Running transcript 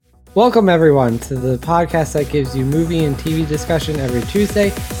Welcome, everyone, to the podcast that gives you movie and TV discussion every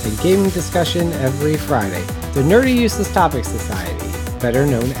Tuesday and gaming discussion every Friday. The Nerdy Useless Topic Society, better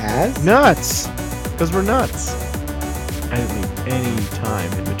known as... Nuts! Because we're nuts. I didn't leave any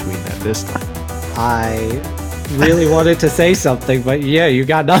time in between that this time. I really wanted to say something, but yeah, you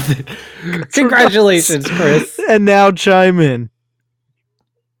got nothing. Congratulations, Chris. And now chime in.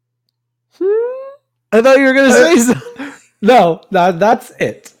 I thought you were going to say something. No, that's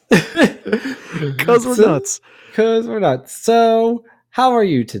it. Because we're nuts. Because we're nuts. So, how are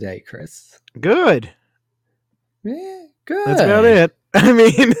you today, Chris? Good. Yeah, good. That's about it. I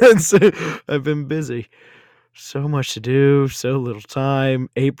mean, I've been busy. So much to do, so little time.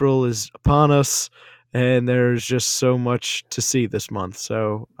 April is upon us, and there's just so much to see this month.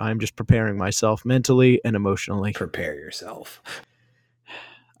 So I'm just preparing myself mentally and emotionally. Prepare yourself.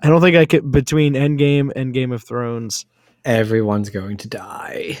 I don't think I could, between Endgame and Game of Thrones. Everyone's going to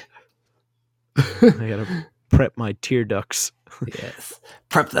die. I gotta prep my tear ducts. Yes.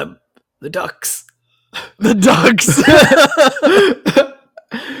 Prep them. The ducks. The ducks!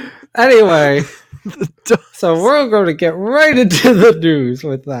 Anyway, so we're going to get right into the news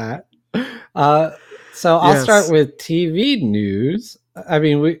with that. So I'll start with TV news. I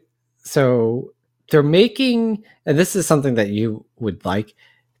mean, so they're making, and this is something that you would like,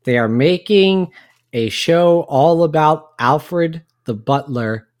 they are making a show all about Alfred the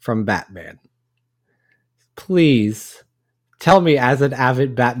Butler from Batman. Please tell me, as an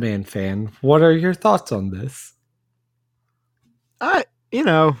avid Batman fan, what are your thoughts on this? I'm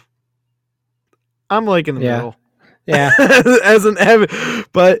like in the middle. Yeah. As an avid,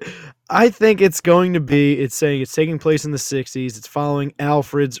 but I think it's going to be, it's saying it's taking place in the 60s. It's following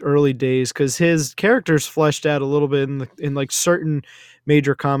Alfred's early days because his character's fleshed out a little bit in like certain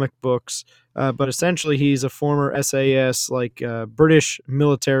major comic books. But essentially he's a former SAS, like British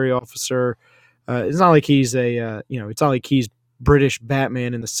military officer. It's not like he's it's not like he's British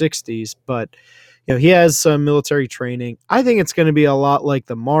Batman in the 60s, but he has some military training. I think it's going to be a lot like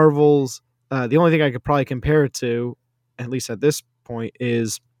the Marvels. The only thing I could probably compare it to, at least at this point,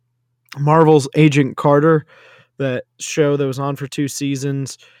 is Marvel's Agent Carter, that show that was on for 2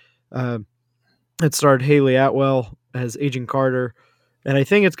 seasons. It starred Haley Atwell as Agent Carter, and I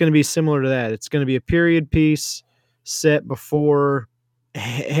think it's going to be similar to that. It's going to be a period piece set before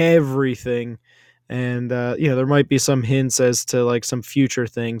everything, and there might be some hints as to like some future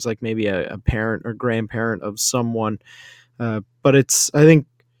things, like maybe a parent or grandparent of someone. But it's, I think,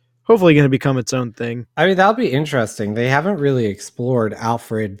 hopefully going to become its own thing. I mean, that'll be interesting. They haven't really explored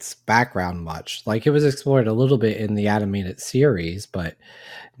Alfred's background much. Like, it was explored a little bit in the animated series, but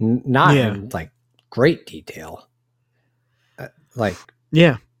not in like great detail.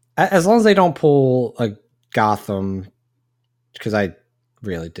 As long as they don't pull a Gotham, because I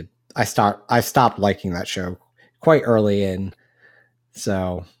really did. I stopped liking that show quite early in.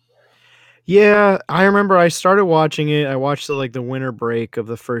 So. Yeah, I remember I started watching it. I watched it like the winter break of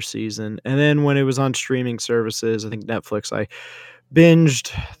the first season. And then when it was on streaming services, I think Netflix, I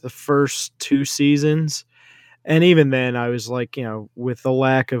binged the first 2 seasons. And even then I was like, with the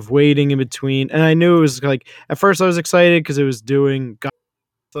lack of waiting in between. And I knew it was like, at first I was excited because it was doing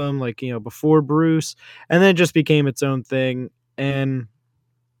Gotham, like, before Bruce. And then it just became its own thing. And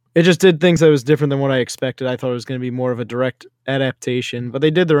it just did things that was different than what I expected. I thought it was going to be more of a direct adaptation, but they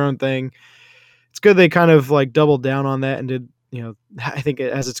did their own thing. It's good they kind of like doubled down on that and did, I think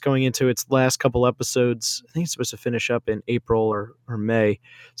as it's going into its last couple episodes, I think it's supposed to finish up in April or May.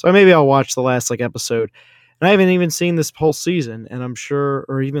 So maybe I'll watch the last like episode. And I haven't even seen this whole season, and I'm sure,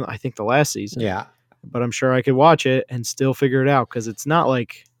 or even I think the last season. Yeah. But I'm sure I could watch it and still figure it out because it's not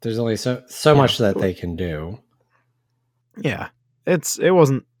like there's only so much that they can do. Yeah. It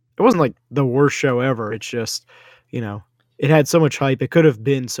wasn't like the worst show ever. It's just, it had so much hype. It could have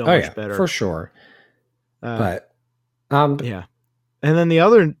been so much better. For sure. Yeah. And then the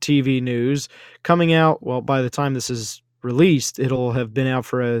other TV news coming out, well, by the time this is released, it'll have been out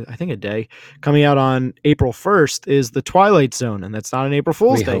for I think a day. Coming out on April 1st is The Twilight Zone, and that's not an April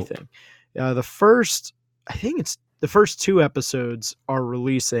Fool's Day thing. The first 2 episodes are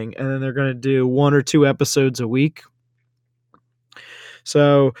releasing, and then they're going to do 1 or 2 episodes a week.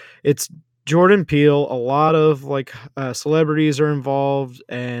 So it's Jordan Peele. A lot of like celebrities are involved,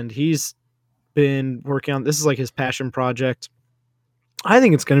 and he's been working on, this is like his passion project. I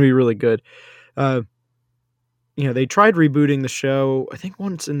think it's going to be really good. They tried rebooting the show, I think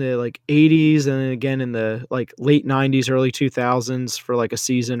once in the like 80s and then again in the like late 90s, early 2000s for like a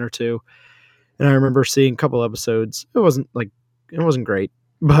season or 2. And I remember seeing a couple episodes. It wasn't great,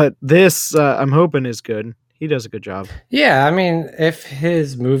 but this I'm hoping is good. He does a good job. Yeah, I mean, if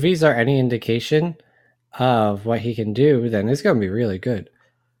his movies are any indication of what he can do, then it's going to be really good.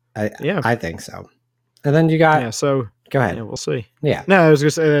 I think so. And then you got So go ahead. Yeah, we'll see. Yeah. No, I was gonna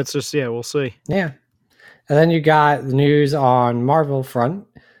say that's just we'll see. Yeah. And then you got the news on Marvel front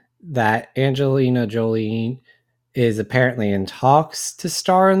that Angelina Jolie is apparently in talks to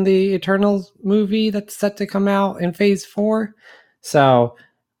star in the Eternals movie that's set to come out in Phase 4. So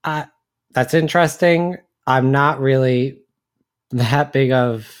that's interesting. I'm not really that big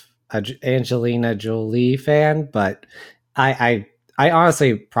of a Angelina Jolie fan, but I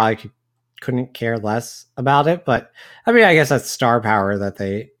honestly probably couldn't care less about it. But I mean, I guess that's star power that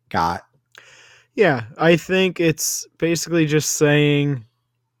they got. Yeah, I think it's basically just saying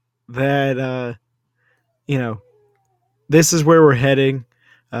that this is where we're heading.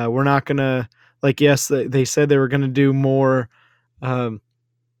 We're not gonna yes, they said they were gonna do more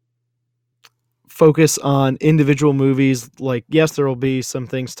focus on individual movies. Like, yes, there will be some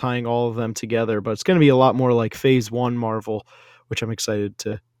things tying all of them together, but it's going to be a lot more like Phase 1 Marvel, which I'm excited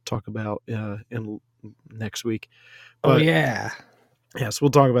to talk about in next week. But, yeah. Yes, we'll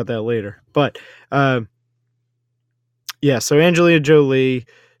talk about that later. But so Angelina Jolie,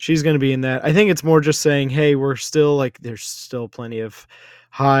 she's going to be in that. I think it's more just saying, hey, we're still there's still plenty of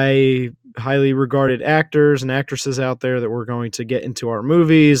highly regarded actors and actresses out there that we're going to get into our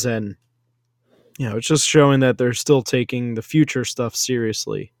movies, and it's just showing that they're still taking the future stuff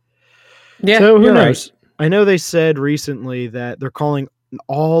seriously. Yeah, so who knows? Right. I know they said recently that they're calling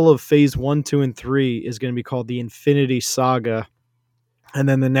all of Phase 1, 2, and 3 is going to be called the Infinity Saga. And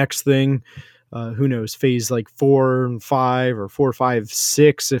then the next thing, who knows, Phase 4 and 5 or 4, 5,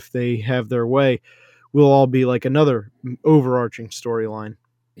 6, if they have their way, will all be another overarching storyline.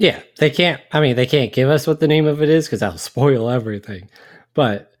 Yeah, they can't give us what the name of it is because that'll spoil everything.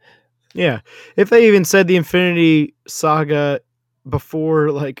 But yeah, if they even said the Infinity Saga before,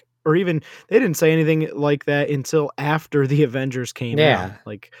 or even they didn't say anything like that until after the Avengers came out.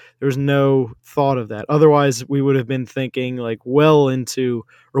 There was no thought of that. Otherwise, we would have been thinking well into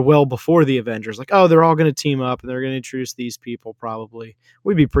or well before the Avengers. Oh, they're all going to team up and they're going to introduce these people. Probably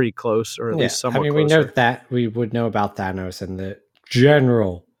we'd be pretty close, or at least somewhat. We know that we would know about Thanos and the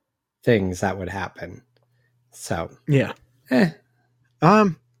general things that would happen. So yeah.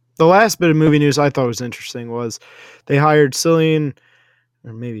 The last bit of movie news I thought was interesting was they hired Cillian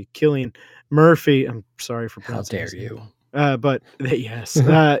Murphy. I'm sorry for pronouncing. How dare you? But yes,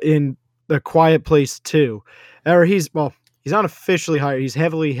 in The Quiet Place 2, or he's not officially hired. He's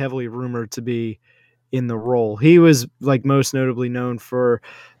heavily rumored to be in the role. He was most notably known for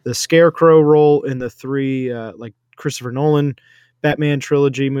the Scarecrow role in the 3 Christopher Nolan Batman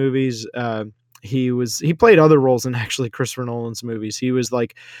trilogy movies. He played other roles in actually Christopher Nolan's movies. He was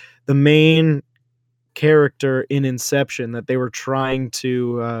the main character in Inception that they were trying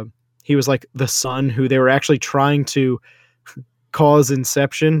to he was the son who they were actually trying to cause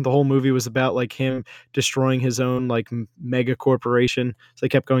Inception. The whole movie was about him destroying his own mega corporation. So they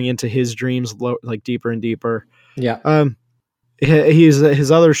kept going into his dreams deeper and deeper. Yeah.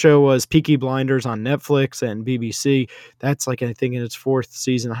 His other show was Peaky Blinders on Netflix and BBC. That's I think in its 4th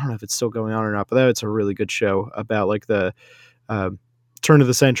season. I don't know if it's still going on or not, but that's a really good show about the turn of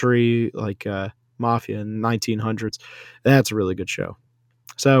the century mafia in 1900s. That's a really good show.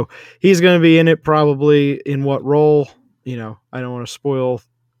 So he's going to be in it, probably in what role? I don't want to spoil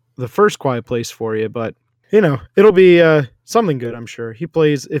the first Quiet Place for you, but it'll be something good. I'm sure he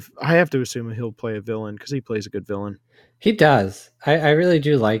plays. If I have to assume he'll play a villain because he plays a good villain. He does. I really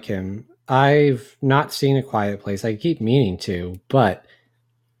do like him. I've not seen A Quiet Place. I keep meaning to, but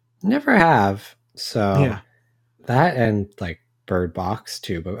never have. So that and Bird Box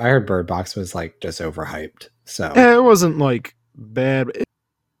too. But I heard Bird Box was just overhyped. So it wasn't bad. It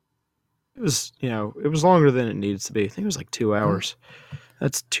was it was longer than it needed to be. I think it was 2 hours.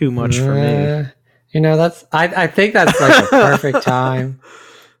 That's too much for me. That's I think that's a perfect time.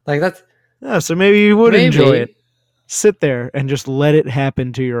 That's so maybe you would enjoy it. Sit there and just let it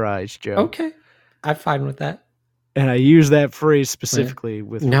happen to your eyes, Joe. Okay, I'm fine with that. And I use that phrase specifically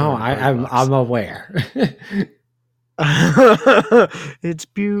with. No, I'm aware. It's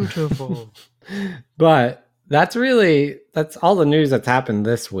beautiful. But that's all the news that's happened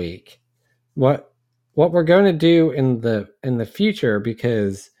this week. What we're going to do in the future,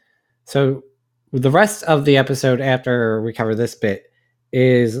 because so the rest of the episode after we cover this bit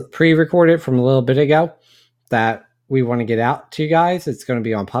is pre-recorded from a little bit ago that we want to get out to you guys. It's going to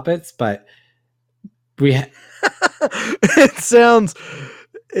be on Puppets, but it sounds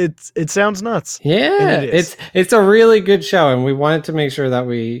nuts. Yeah, it's a really good show, and we wanted to make sure that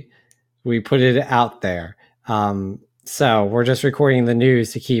we put it out there. So we're just recording the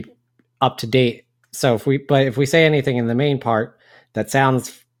news to keep up to date. So if we say anything in the main part that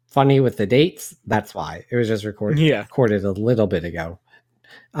sounds funny with the dates, that's why. It was just recorded a little bit ago.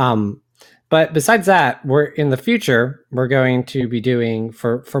 But besides that, we're in the future, we're going to be doing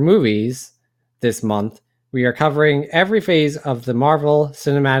for movies this month. We are covering every phase of the Marvel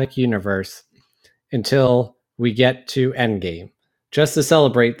Cinematic Universe until we get to Endgame, just to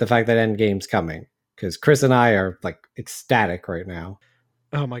celebrate the fact that Endgame's coming. Because Chris and I are like ecstatic right now.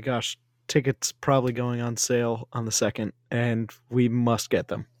 Oh my gosh. Tickets probably going on sale on the 2nd, and we must get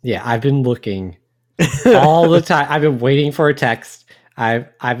them. Yeah, I've been looking all the time. I've been waiting for a text.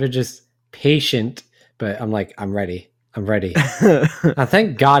 I've been just patient, but I'm like, I'm ready.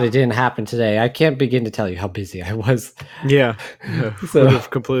 Thank God it didn't happen today. I can't begin to tell you how busy I was. Yeah. So, would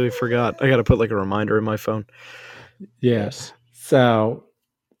have completely forgot. I got to put like a reminder in my phone. Yes. So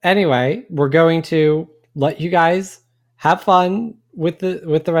anyway, we're going to let you guys have fun with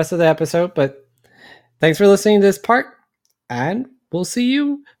the rest of the episode, but thanks for listening to this part, and we'll see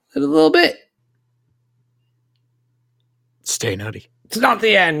you in a little bit. Stay nutty. It's not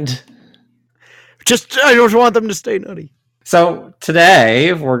the end. I don't want them to stay nutty. So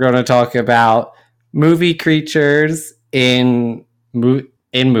today we're going to talk about movie creatures in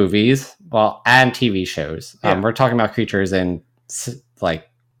movies, and TV shows. Yeah. We're talking about creatures in like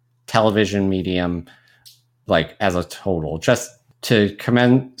television medium, like as a total, just to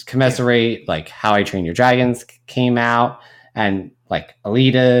commensurate like How I Train Your Dragons came out, and like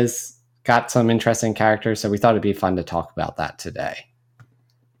Alita's got some interesting characters. So we thought it'd be fun to talk about that today.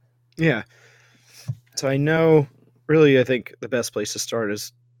 Yeah. So I know, really, I think the best place to start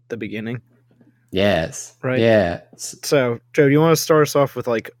is the beginning. Yes. Right? Yeah. So, Joe, do you want to start us off with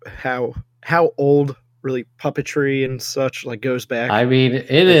like how old really puppetry and such like goes back? I mean, it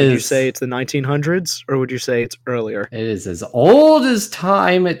is. Would you say it's the 1900s, or would you say it's earlier? It is as old as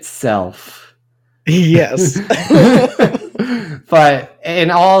time itself. Yes. But in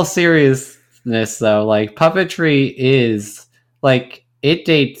all seriousness, though, like puppetry is like, it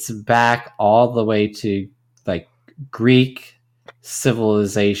dates back all the way to like Greek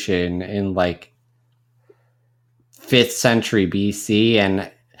civilization in like 5th century BC,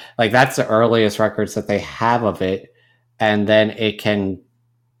 and like that's the earliest records that they have of it. And then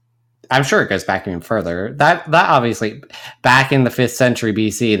I'm sure it goes back even further. That obviously, back in the 5th century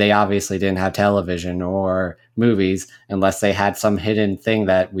BC, they obviously didn't have television or movies unless they had some hidden thing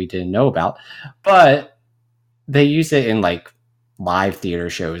that we didn't know about. But they used it in like live theater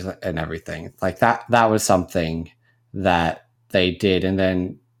shows and everything. Like that was something that they did. And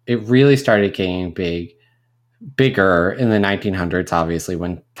then it really started getting bigger in the 1900s, obviously,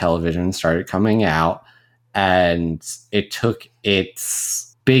 when television started coming out. And it took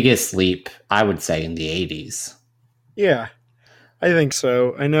its biggest leap, I would say, in the 80s. Yeah, I think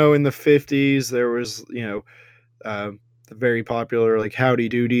so. I know in the 50s there was, the very popular like Howdy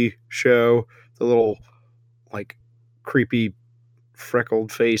Doody show, the little like creepy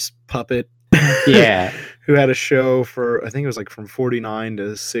freckled face puppet. Yeah. Who had a show for, I think it was like from 49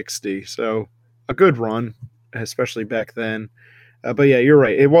 to 60. So a good run, especially back then. But yeah, you're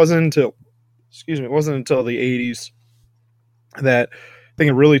right. It wasn't until the 80s that I think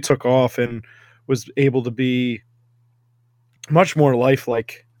it really took off and was able to be much more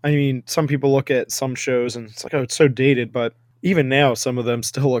lifelike. I mean, some people look at some shows and it's like, oh, it's so dated, but even now, some of them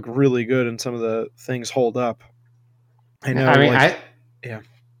still look really good and some of the things hold up. I know. Yeah.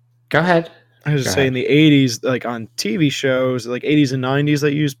 Go ahead. I was just saying, the 80s, like on TV shows, like 80s and 90s, they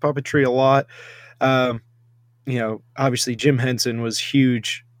used puppetry a lot. Obviously Jim Henson was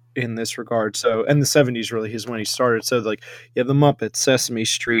huge in this regard. So, and the 70s really is when he started. So, like, you have the Muppets, Sesame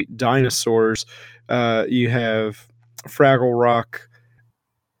Street, dinosaurs. You have Fraggle Rock.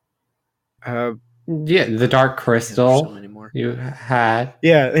 The Dark Crystal. You had.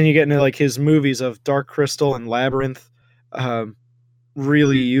 Yeah, and you get into like his movies of Dark Crystal and Labyrinth,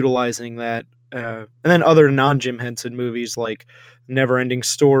 really utilizing that. And then other non-Jim Henson movies like Neverending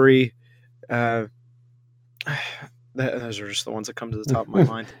Story. Those are just the ones that come to the top of my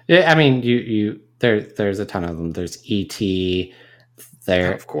mind. Yeah, I mean, there's a ton of them. There's E.T.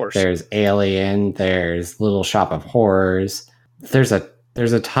 There, of course. There's Alien. There's Little Shop of Horrors. There's a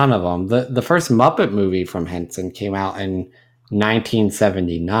ton of them. The first Muppet movie from Henson came out in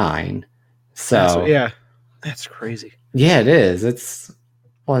 1979. So yeah, that's crazy. Yeah, it is.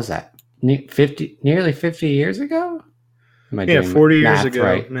 What was that? Nearly 50 years ago? 40 years ago.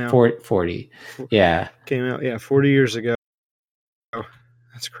 Right. Now. 40. Yeah. Came out, 40 years ago. Oh,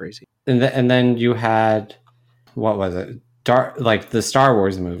 that's crazy. And then you had, what was it? like the Star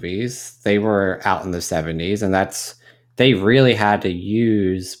Wars movies, they were out in the 70s, and they really had to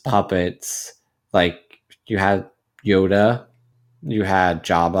use puppets. Like you had Yoda, you had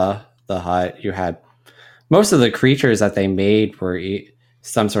Jabba the Hutt, you had most of the creatures that they made were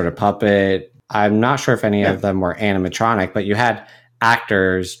some sort of puppet. I'm not sure if any Yeah. of them were animatronic, but you had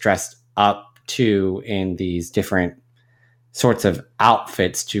actors dressed up too in these different sorts of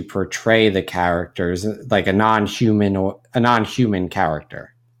outfits to portray the characters like a non-human or a non-human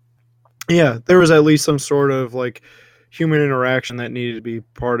character. Yeah, there was at least some sort of like human interaction that needed to be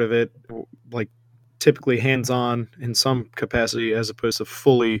part of it, like typically hands-on in some capacity as opposed to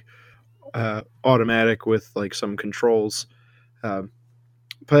fully automatic with like some controls. Um,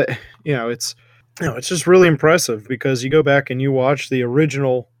 but it's just really impressive because you go back and you watch the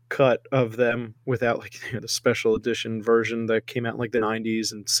original cut of them without like the special edition version that came out in like the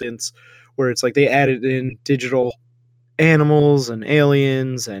 90s and since, where it's like they added in digital animals and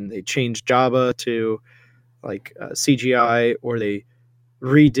aliens and they changed Jabba to like CGI, or they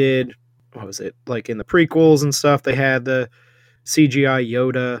redid, what was it, like in the prequels and stuff they had the CGI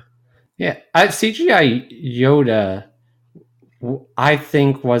Yoda. Yeah, CGI Yoda, I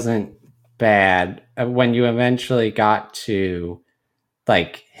think wasn't bad when you eventually got to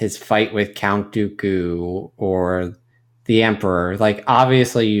like his fight with Count Dooku or the Emperor. Like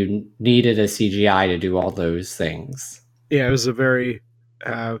obviously you needed a CGI to do all those things. Yeah, it was a very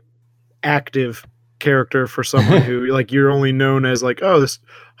uh, active character for someone who like you're only known as like, oh, this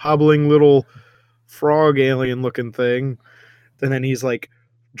hobbling little frog alien looking thing, and then he's like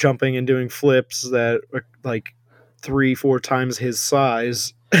jumping and doing flips that are like 3-4 times his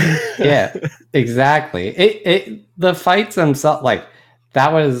size. Yeah, exactly. The fights themselves, like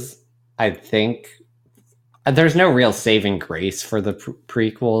that was, I think, there's no real saving grace for the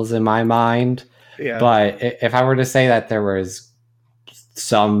prequels in my mind. Yeah. But if I were to say that there was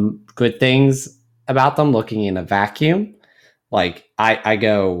some good things about them looking in a vacuum, like I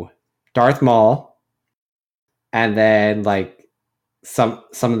go Darth Maul, and then like some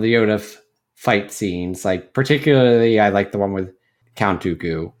of the Yoda fight scenes, like particularly I like the one with Count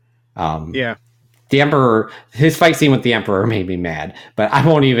Dooku. Yeah. The Emperor, his fight scene with the Emperor made me mad, but I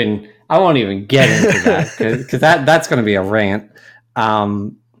won't even get into that because that's going to be a rant.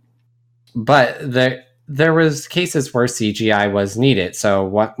 But there was cases where CGI was needed. So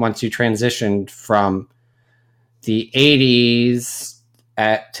once you transitioned from the 80s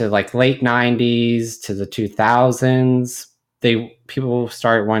to like late 90s to the 2000s, people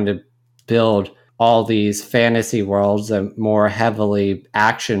started wanting to build all these fantasy worlds and more heavily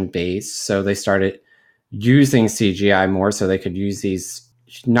action based. So they started using CGI more so they could use these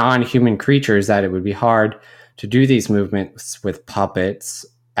non-human creatures that it would be hard to do these movements with puppets,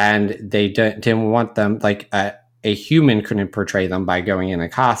 and they didn't want them like a human couldn't portray them by going in a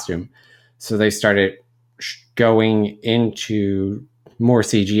costume. So they started going into more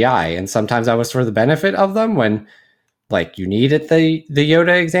CGI, and sometimes that was for the benefit of them when like you needed the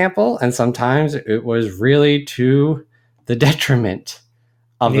Yoda example, and sometimes it was really to the detriment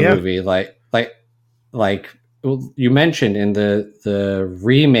of the Yeah. movie. Like you mentioned in the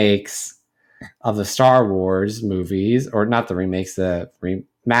remakes of the Star Wars movies, or not the remakes, the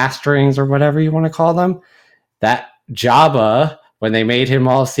remasterings or whatever you want to call them, that Jabba, when they made him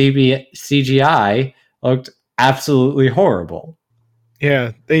all CGI, looked absolutely horrible.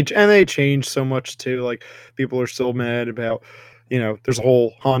 Yeah, they changed so much too. Like people are still mad about, there's a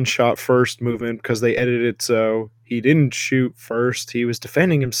whole Han shot first movement because they edited it so he didn't shoot first. He was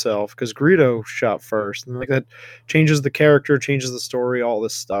defending himself because Greedo shot first, and like that changes the character, changes the story, all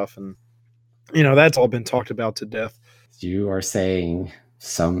this stuff, and that's all been talked about to death. You are saying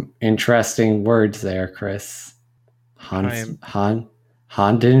some interesting words there, Chris. I am.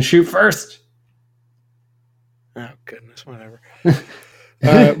 Han didn't shoot first. Oh goodness, whatever.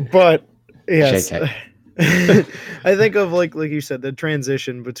 But yes, I think of like you said, the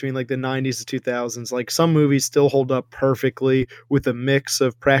transition between like the 90s to 2000s. Like some movies still hold up perfectly with a mix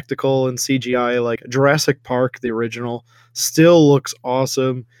of practical and CGI. Like Jurassic Park, the original, still looks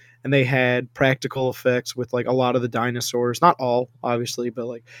awesome, and they had practical effects with like a lot of the dinosaurs. Not all, obviously, but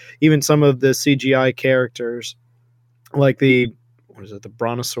like even some of the CGI characters, like the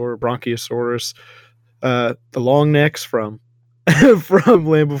Bronchiosaurus, the long necks from from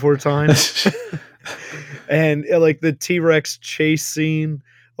Land Before Time. And like the T-Rex chase scene,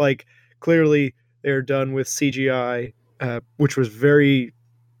 like clearly they're done with CGI, which was very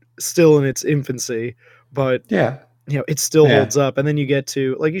still in its infancy, but Yeah. it still Yeah. holds up. And then you get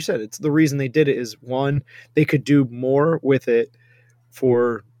to, like you said, it's the reason they did it is one, they could do more with it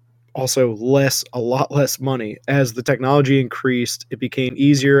for also a lot less money. As the technology increased, it became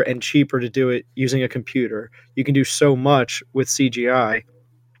easier and cheaper to do it using a computer. You can do so much with CGI.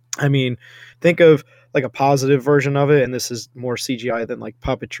 I mean, think of like a positive version of it, and this is more CGI than like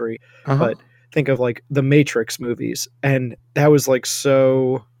puppetry, Uh-huh. but think of like the Matrix movies, and that was like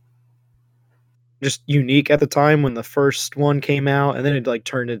so just unique at the time when the first one came out, and then it like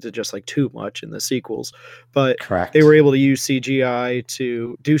turned into just like too much in the sequels. But they were Correct. able to use CGI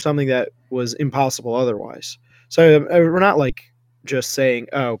to do something that was impossible otherwise. So we're not like just saying,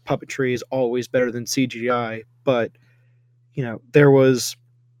 oh, puppetry is always better than CGI, but there was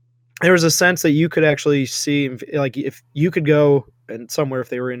a sense that you could actually see, like if you could go and somewhere, if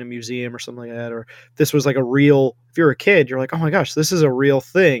they were in a museum or something like that, or this was like a real, if you're a kid, you're like, oh my gosh, this is a real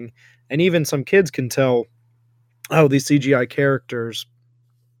thing. And even some kids can tell, oh, these CGI characters,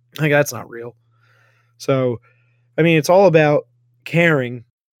 like that's not real. So, I mean, it's all about caring.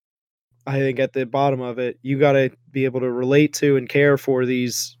 I think at the bottom of it, you got to be able to relate to and care for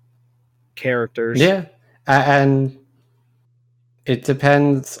these characters. Yeah. And it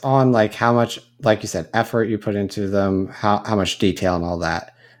depends on like how much, like you said, effort you put into them, how much detail and all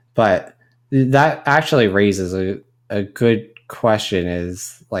that. But that actually raises a good question,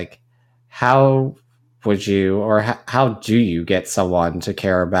 is like, how would you, or how do you get someone to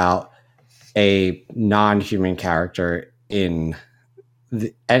care about a non-human character in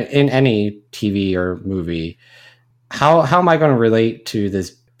any TV or movie? How am I going to relate to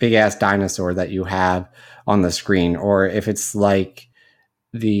this big ass dinosaur that you have on the screen? Or if it's like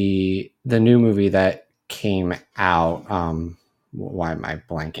the new movie that came out, why am I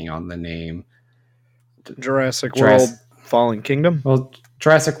blanking on the name? Jurassic Jurassic, World Fallen Kingdom. well,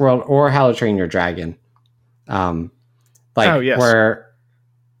 Jurassic World or How to Train Your Dragon. Um, Oh, like yes.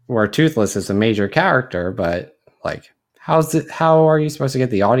 where Toothless is a major character, but like how are you supposed to get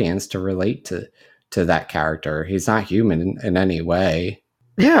the audience to relate to that character? He's not human in any way.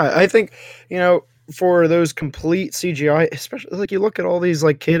 Yeah, I think, for those complete CGI, especially like you look at all these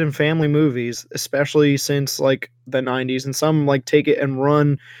like kid and family movies, especially since like the 90s, and some like take it and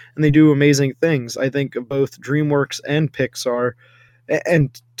run and they do amazing things. I think of both DreamWorks and Pixar,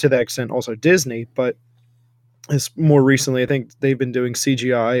 and to that extent also Disney, but it's more recently, I think they've been doing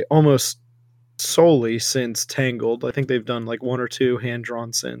CGI almost solely since Tangled. I think they've done like one or two hand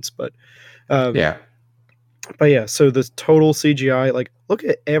drawn since, um, Yeah. but yeah, so the total CGI, like look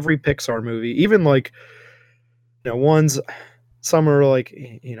at every Pixar movie, even like ones, some are like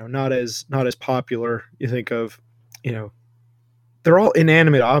not as popular. You think of, you know, they're all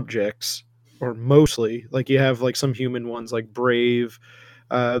inanimate objects, or mostly. Like you have like some human ones like Brave,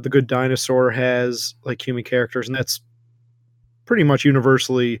 The Good Dinosaur has like human characters, and that's pretty much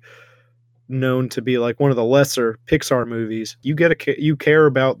universally known to be like one of the lesser Pixar movies. You care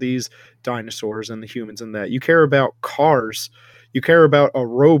about these dinosaurs and the humans in that. You care about cars. You care about a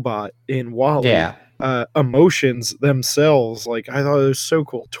robot in Wally. Yeah. Emotions themselves. Like I thought it was so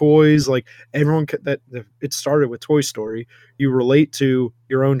cool. Toys, like everyone it started with Toy Story. You relate to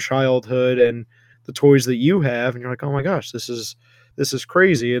your own childhood and the toys that you have, and you're like, oh my gosh, this is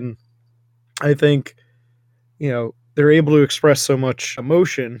crazy. And I think they're able to express so much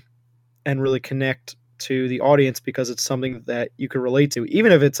emotion and really connect to the audience because it's something that you can relate to,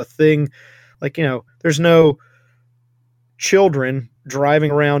 even if it's a thing like there's no children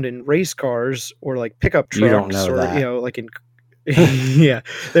driving around in race cars or like pickup You don't trucks, know or that. like in yeah,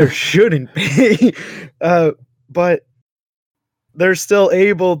 there shouldn't be, but they're still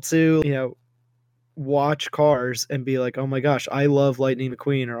able to watch cars and be like, oh my gosh, I love Lightning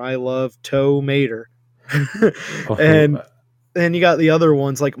McQueen, or I love Tow Mater. And Oh, then you got the other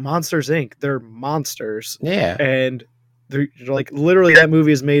ones like Monsters Inc. They're monsters, yeah. and they're like literally that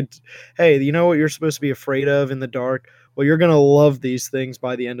movie is made. Hey, you know what you're supposed to be afraid of in the dark? Well, you're gonna love these things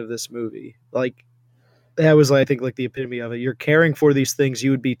by the end of this movie. Like that was, I think, like the epitome of it. You're caring for these things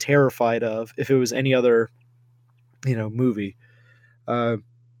you would be terrified of if it was any other movie. Uh,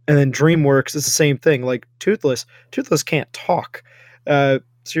 and then DreamWorks is the same thing. Like Toothless, Toothless can't talk. So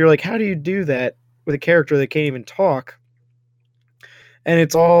you're like, how do you do that with a character that can't even talk? And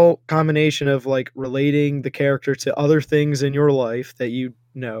it's all combination of like relating the character to other things in your life that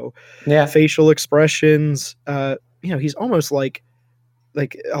Yeah. facial expressions. He's almost like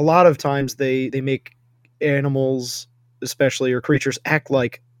a lot of times they make animals, especially, or creatures, act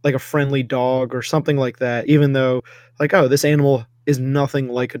like a friendly dog or something like that, even though like, oh, this animal is nothing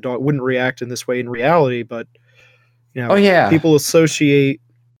like a dog, wouldn't react in this way in reality, but Oh yeah. people associate,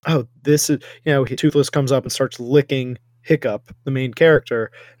 oh, this is, Toothless comes up and starts licking Hiccup, the main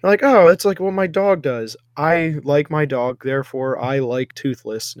character. They're like, oh, it's like what my dog does. I like my dog, therefore I like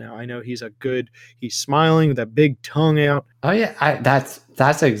Toothless. Now I know he's smiling with that big tongue out. Oh yeah,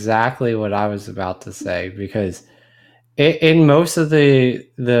 that's exactly what I was about to say, because in most of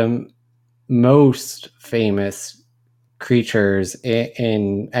the most famous creatures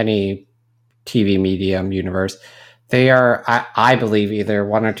in any TV medium universe, they are, I believe, either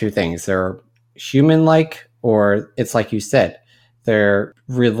one or two things. They're human like, or it's like you said, they're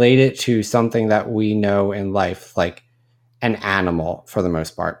related to something that we know in life, like an animal for the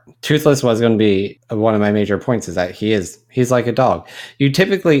most part. Toothless was going to be one of my major points, is that he's like a dog. You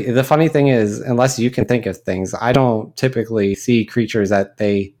typically, the funny thing is, unless you can think of things, I don't typically see creatures that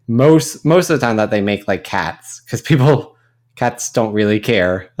they most of the time that they make like cats, because cats don't really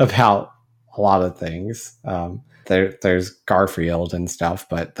care about a lot of things. There's Garfield and stuff,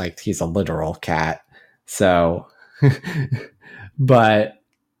 but like he's a literal cat. So, but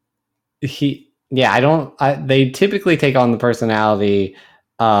I don't. They typically take on the personality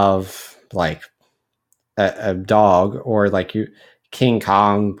of like a dog, or like King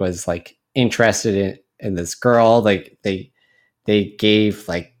Kong was like interested in this girl. Like they gave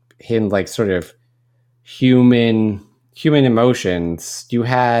like him like sort of human emotions. You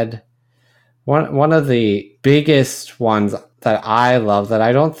had one of the biggest ones that I love, that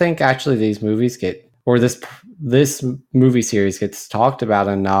I don't think actually these movies get, or this movie series gets talked about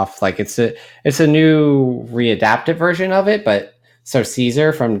enough. Like it's a new readapted version of it, but so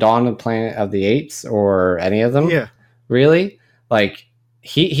Caesar from Dawn of Planet of the Apes, or any of them, Yeah. really, like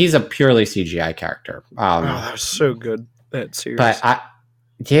he's a purely CGI character. Oh, that was so good, that series. But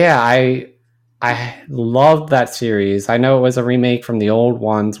I loved that series. I know it was a remake from the old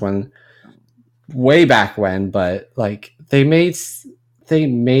ones when way back when, but like they made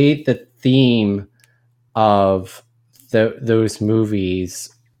the theme of those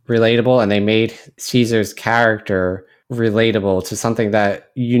movies relatable, and they made Caesar's character relatable to something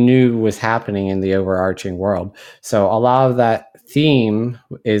that you knew was happening in the overarching world. So a lot of that theme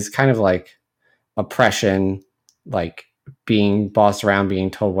is kind of like oppression, like being bossed around, being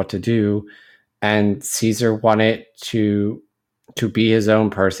told what to do, and Caesar wanted to be his own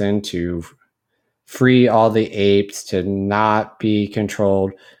person, to free all the apes, to not be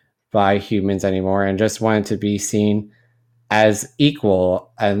controlled by humans anymore, and just wanted to be seen as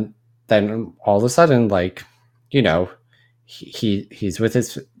equal. And then all of a sudden, like, you know, he's with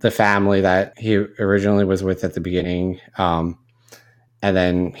the family that he originally was with at the beginning, and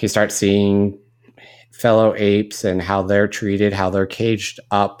then he starts seeing fellow apes and how they're treated, how they're caged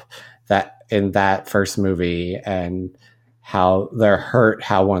up, that in that first movie, and how they're hurt,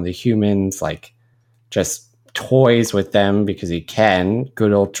 how one of the humans like just toys with them because he can.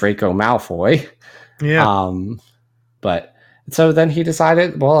 Good old Draco Malfoy. Yeah. But so then he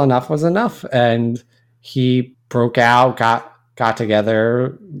decided, well, enough was enough, and he broke out, got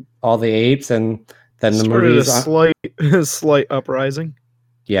together all the apes, and then the started movies a slight uprising.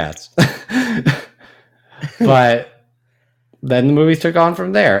 Yes. But then the movies took on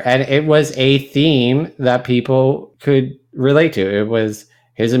from there, and it was a theme that people could relate to. It was,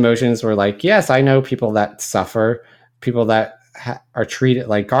 his emotions were like, yes, I know people that suffer, people that are treated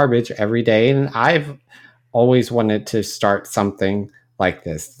like garbage every day, and I've always wanted to start something like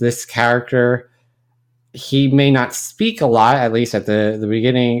this character. He may not speak a lot, at least at the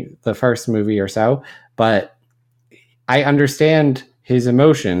beginning, the first movie or so, but I understand his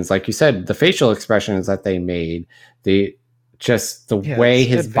emotions. Like you said, the facial expressions that they made, the way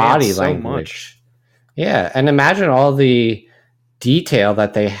his body language. Yeah, and imagine all the detail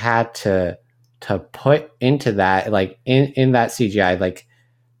that they had to put into that, like in that CGI. Like,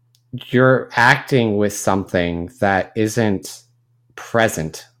 you're acting with something that isn't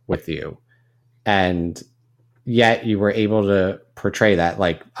present with you, and yet you were able to portray that.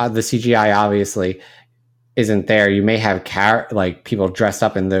 Like, the CGI obviously isn't there. You may have like people dressed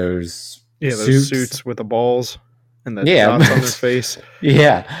up in those suits with the balls and the dots on their face.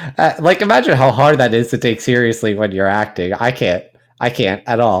 Yeah, like imagine how hard that is to take seriously when you're acting. I can't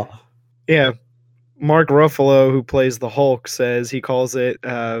at all. Yeah, Mark Ruffalo, who plays the Hulk, says he calls it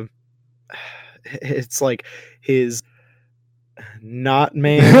it's like his not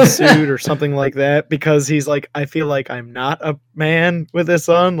man suit or something like that, because he's like, I feel like I'm not a man with this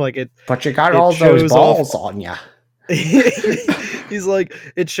on. Like it, but you got all those balls on you. He's like,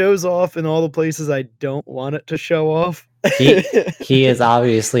 it shows off in all the places I don't want it to show off. He has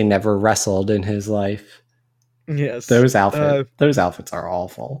obviously never wrestled in his life. Yes, those outfits are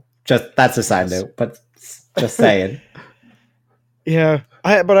awful. Just that's a side note, but just saying. Yeah,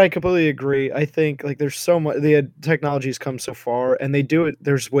 but I completely agree. I think like there's so much the technology's come so far, and they do it.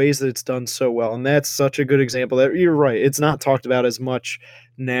 There's ways that it's done so well, and that's such a good example. That you're right. It's not talked about as much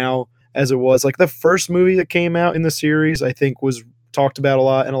now as it was. Like the first movie that came out in the series, I think was talked about a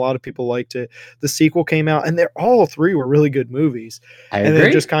lot, and a lot of people liked it. The sequel came out, and they're all three were really good movies, I and then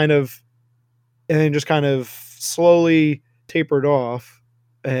agree. just kind of slowly tapered off.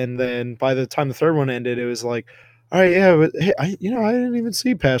 And then by the time the third one ended, it was like, all right, yeah, but hey, I didn't even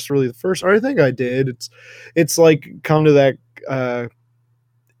see past really the first. Or I think I did. It's like come to that uh,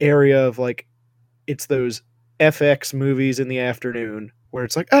 area of like it's those FX movies in the afternoon where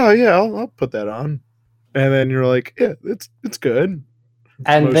it's like, oh yeah, I'll put that on, and then you're like, yeah, it's good. It's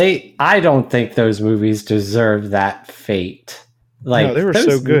And most I don't think those movies deserve that fate. no, they Like were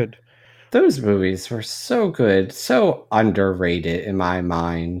so good. those movies were so good, so underrated in my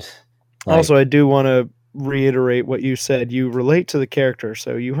mind. Also, Like, I do want to reiterate what you said. You relate to the character,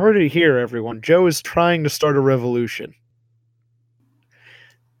 so you heard it here, everyone. Joe is trying to start a revolution.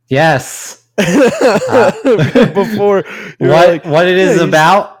 yes. Before you're like, What it yeah, is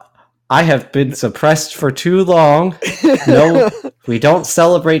about, I have been suppressed for too long. No, we don't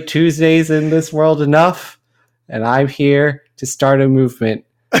celebrate Tuesdays in this world enough, and I'm here to start a movement.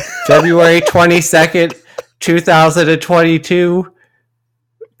 February 22nd, 2022.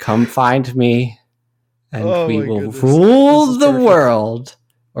 Come find me, and oh we my will goodness, this rule is the perfect. world.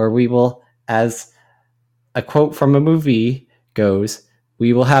 Or we will, as a quote from a movie goes,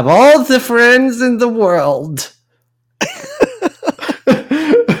 we will have all the friends in the world.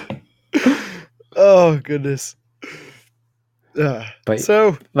 Oh goodness. but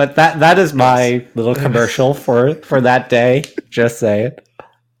So but that is yes. my little commercial for that day. Just saying.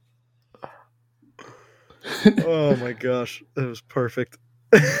 Oh my gosh, that was perfect.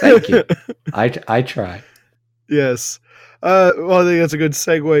 Thank you. I try. Yes. Well, I think that's a good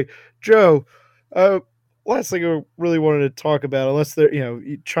segue. Joe, uh, last thing I really wanted to talk about, unless there,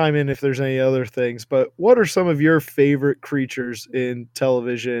 you chime in if there's any other things, but what are some of your favorite creatures in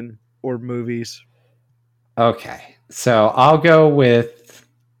television or movies? Okay, so I'll go with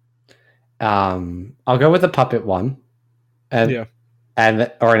the puppet one, and Yeah.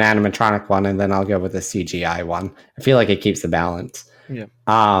 or an animatronic one, and then I'll go with a CGI one. I feel like it keeps the balance. Yeah.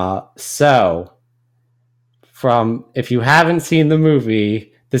 So from if you haven't seen the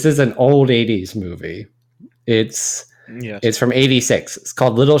movie, this is an old '80s movie. It's Yes. it's from '86. It's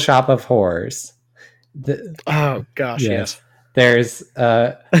called Little Shop of Horrors. The, Oh gosh, yes. yes, there's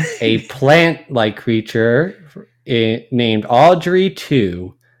a plant-like creature named Audrey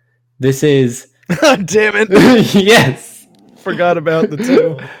 2. This is Damn it. yes, Forgot about the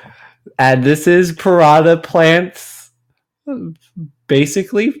two. and this is Piranha Plant's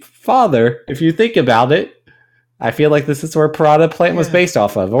basically father. If you think about it, I feel like this is where Piranha Plant was Yeah. based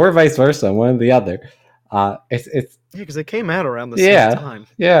off of, or vice versa, one or the other. It's Yeah, because they came out around the same yeah, time.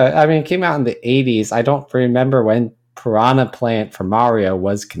 yeah. I mean, it came out in the '80s. I don't remember when Piranha Plant for Mario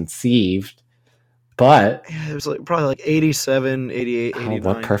was conceived, but Yeah, it was like probably like 87, 88, oh, what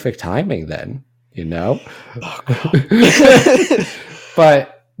 89. perfect timing then, you know? Oh god.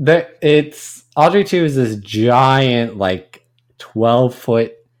 But it's Audrey 2 is this giant, like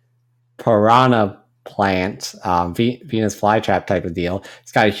 12-foot piranha plant, Venus flytrap type of deal.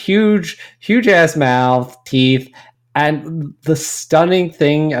 It's got a huge ass mouth, teeth, and the stunning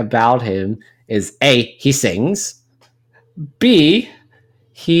thing about him is A, he sings, B,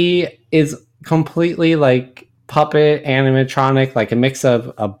 he is completely like puppet animatronic, like a mix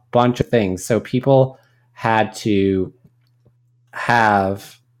of a bunch of things. So people had to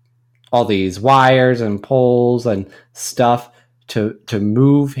have all these wires and poles and stuff to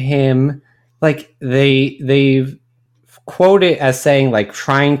move him. Like they've quoted as saying like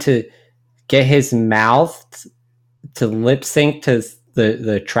trying to get his mouth to lip sync to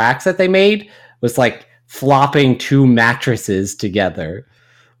the tracks that they made was like flopping two mattresses together.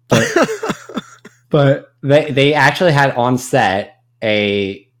 But they actually had on set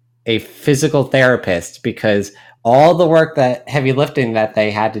a physical therapist because all the work, that heavy lifting that they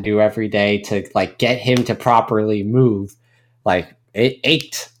had to do every day to like get him to properly move, like it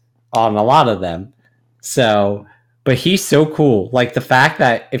ached on a lot of them. So, but he's so cool. Like the fact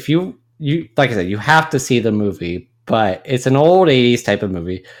that if you like I said, you have to see the movie, but it's an old '80s type of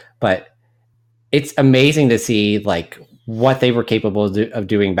movie, but it's amazing to see like what they were capable of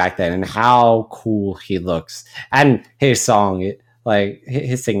doing back then and how cool he looks, and his song, like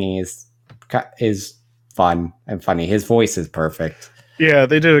his singing is fun and funny. His voice is perfect. Yeah,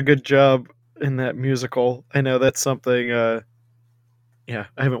 they did a good job in that musical. I know that's something yeah,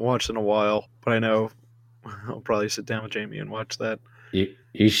 I haven't watched in a while, but I know I'll probably sit down with Jamie and watch that.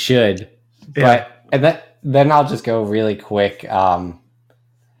 You should, Yeah. then I'll just go really quick.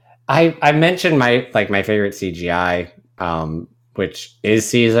 I mentioned my favorite CGI, which is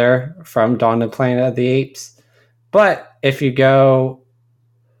Caesar from Dawn of the Planet of the Apes. But if you go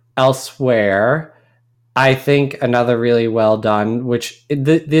elsewhere, I think another really well done, which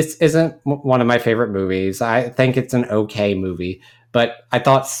this isn't one of my favorite movies. I think it's an okay movie, but I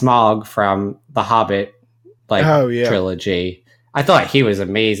thought Smaug from the Hobbit trilogy. I thought he was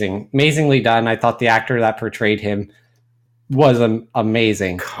amazingly done. I thought the actor that portrayed him was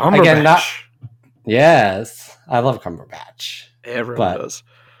amazing. Cumberbatch. Again, yes, I love Cumberbatch. Everyone does.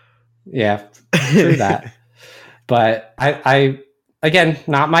 Yeah, true that. But I again,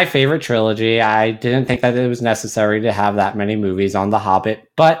 not my favorite trilogy. I didn't think that it was necessary to have that many movies on The Hobbit,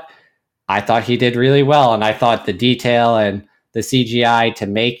 but I thought he did really well, and I thought the detail and the CGI to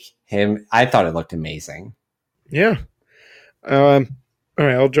make him, I thought it looked amazing. Yeah. All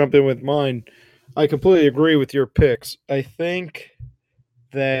right, I'll jump in with mine. I completely agree with your picks. I think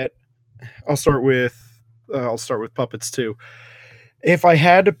that I'll start with puppets too. If I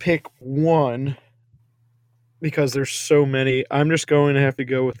had to pick one, because there's so many, I'm just going to have to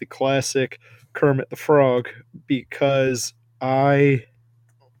go with the classic Kermit the Frog, because I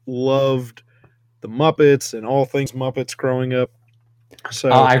loved the Muppets and all things Muppets growing up.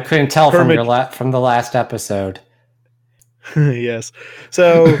 So I couldn't tell Kermit, from the last episode. Yes.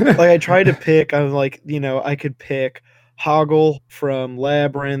 So I tried to pick, I'm like, I could pick Hoggle from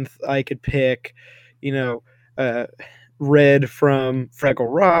Labyrinth. I could pick, Red from Fraggle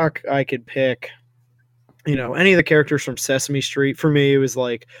Rock. I could pick, any of the characters from Sesame Street. For me, it was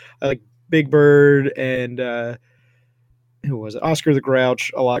I like Big Bird and who was it? Oscar the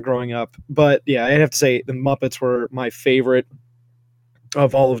Grouch a lot growing up. But yeah, I'd have to say the Muppets were my favorite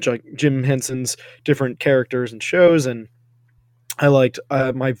of all of Jim Henson's different characters and shows, and I liked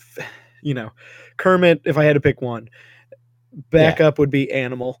Kermit. If I had to pick one, backup would be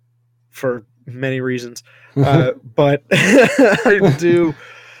Animal for many reasons. But I do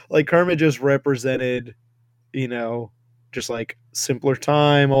Kermit just represented, just simpler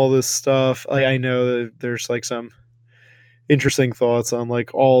time, all this stuff. I know that there's some interesting thoughts on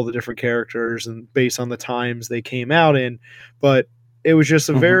all the different characters and based on the times they came out in, but it was just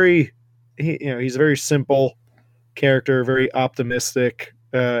a very, he's a very simple character, very optimistic,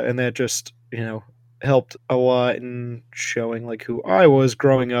 and that just helped a lot in showing who I was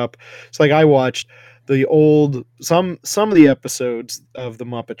growing up. It's I watched the old some of the episodes of the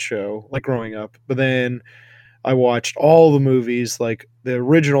Muppet Show growing up, but then I watched all the movies, the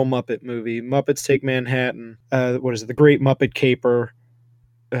original Muppet movie, Muppets Take Manhattan, what is it, The Great Muppet Caper,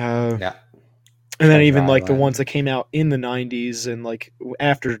 yeah. And then even the ones that came out in the 90s and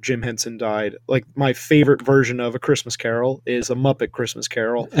after Jim Henson died. My favorite version of A Christmas Carol is A Muppet Christmas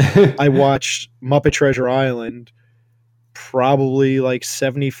Carol. I watched Muppet Treasure Island probably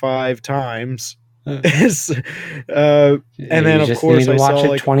 75 times. And then of course I watch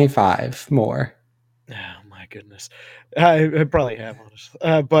it 25 more. Oh my goodness. I probably have,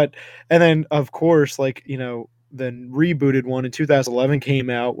 honestly. But and then of course then rebooted one in 2011 came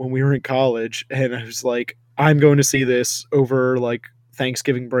out when we were in college, and I was I'm going to see this over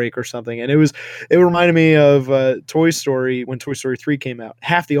Thanksgiving break or something. And it reminded me of Toy Story when Toy Story 3 came out.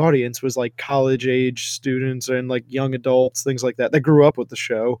 Half the audience was college age students and young adults, things like that grew up with the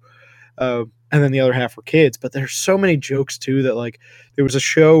show. And then the other half were kids. But there's so many jokes too that there was a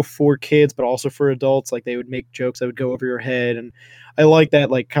show for kids but also for adults. They would make jokes that would go over your head, and I like that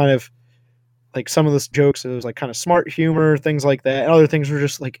kind of some of the jokes, it was kind of smart humor, things like that. And other things were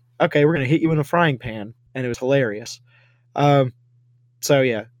just okay, we're gonna hit you in a frying pan, and it was hilarious. So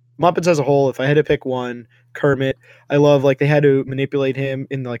yeah, Muppets as a whole, if I had to pick one, Kermit. I love they had to manipulate him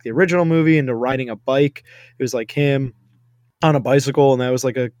in the original movie into riding a bike. It was him on a bicycle, and that was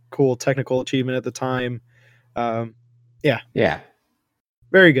a cool technical achievement at the time. Yeah,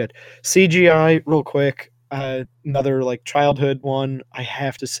 very good. CGI, real quick. Another childhood one I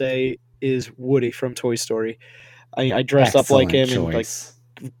have to say is Woody from Toy Story. I dressed up like him choice.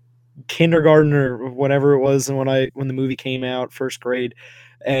 In kindergarten or whatever it was, and when the movie came out, first grade,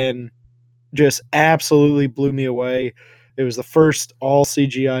 and just absolutely blew me away. It was the first all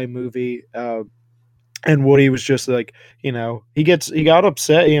CGI movie, and Woody was just he got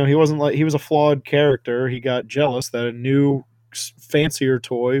upset. He wasn't he was a flawed character. He got jealous that a new fancier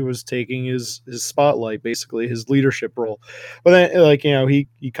toy was taking his spotlight, basically his leadership role. But then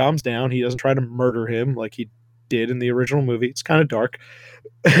he calms down. He doesn't try to murder him like he did in the original movie. It's kind of dark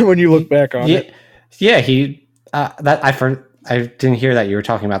when you look back on it. Yeah, he I didn't hear that you were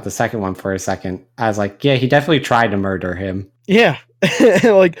talking about the second one for a second. I was like, yeah, he definitely tried to murder him. Yeah.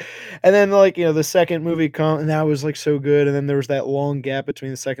 Like, and then like, the second movie and that was like so good, and then there was that long gap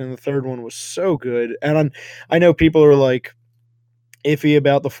between the second and the third one was so good. And I know people are like iffy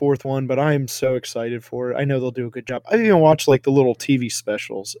about the fourth one, but I am so excited for it. I know they'll do a good job. I even watched like the little TV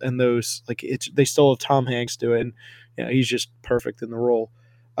specials, and those like they still have Tom Hanks do it, and he's just perfect in the role.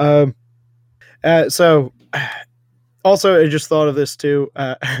 So also, I just thought of this too.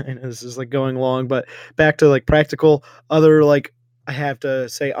 I know this is like going long, but back to like practical. Other like I have to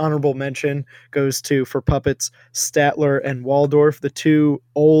say honorable mention goes to for puppets Statler and Waldorf, the two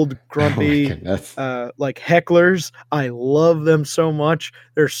old Oh my grumpy goodness. like hecklers. I love them so much.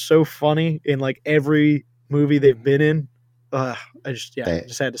 They're so funny in like every movie they've been in. I just They,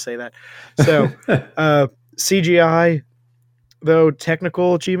 just had to say that. So CGI though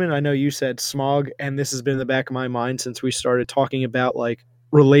technical achievement, I know you said Smog, and this has been in the back of my mind since we started talking about like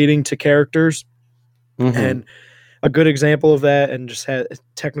relating to characters. mm-hmm. And a good example of that, and just had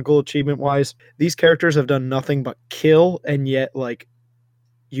technical achievement wise, these characters have done nothing but kill, and yet like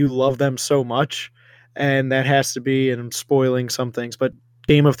you love them so much, and that has to be, and I'm spoiling some things, but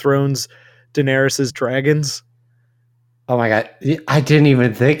Game of Thrones, Daenerys's dragons, Oh my god. I didn't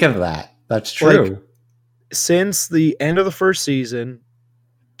even think of that. That's like true. since the end of the first season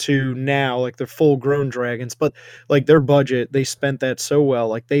to now, like they're full grown dragons, but like their budget, they spent that so well.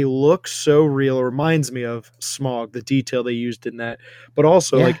 Like they look so real. It reminds me of Smog, the detail they used in that. But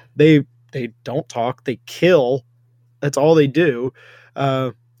also Yeah. like they don't talk, they kill. That's all they do.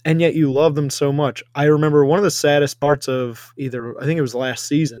 Uh and yet you love them so much. I remember one of the saddest parts of either I think it was last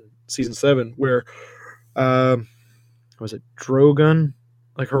season, season 7, where um was it Drogon?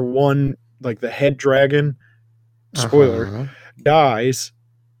 Like her one like the head dragon, spoiler, Uh-huh. dies,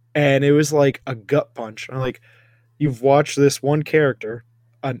 and it was like a gut punch. I'm like, you've watched this one character,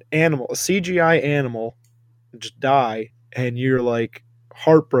 an animal, a CGI animal, just die, and you're like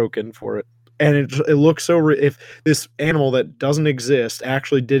heartbroken for it. And it looks so. If this animal that doesn't exist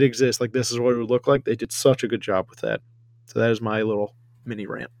actually did exist, like this is what it would look like. They did such a good job with that. So that is my little mini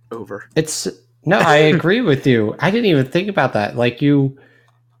rant over. It's no, I agree with you. I didn't even think about that. Like you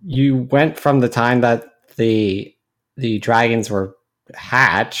went from the time that the dragons were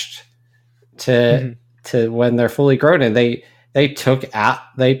hatched to Mhm. to when they're fully grown, and they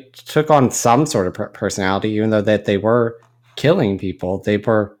took on some sort of personality, even though that they were killing people. They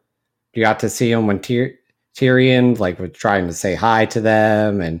were you got to see them when Tyrion like was trying to say hi to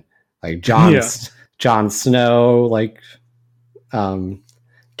them, and like Yeah, Jon Snow like um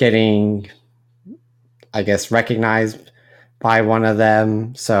getting, I guess, recognized by one of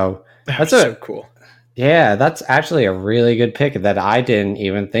them. So that was that's so a cool. yeah, that's actually a really good pick that I didn't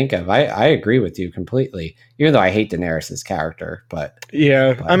even think of. I agree with you completely, even though I hate Daenerys's character.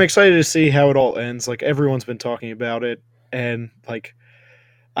 Yeah, I'm But excited to see how it all ends. Like everyone's been talking about it, and like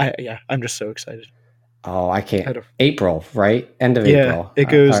I'm just so excited. oh, I can't. I don't, April, right? End of yeah, April. it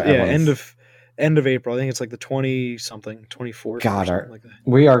goes I want to. end of April. I think it's like the 20 something, 24th or God, something like that.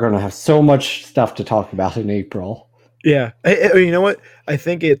 we are going to have so much stuff to talk about in April. Yeah, you know what? I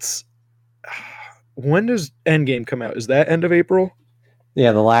think it's when does Endgame come out? Is that end of April?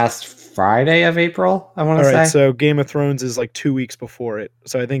 Yeah, the last Friday of April, I want All to right, say. so Game of Thrones is like 2 weeks before it.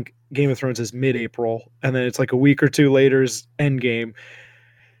 So I think Game of Thrones is mid-April, and then it's like a week or two later is Endgame.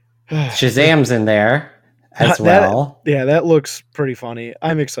 But Shazam's in there as that well. yeah, that looks pretty funny.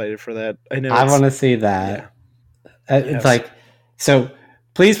 I'm excited for that. I know I it's want to see yeah. that. It's Yes. like, so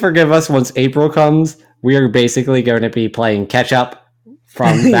please forgive us once April comes. We are basically going to be playing catch up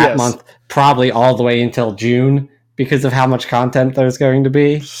from that Yes. month, probably all the way until June because of how much content there's going to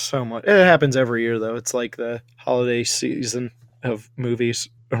be. So much. It happens every year though. It's like the holiday season of movies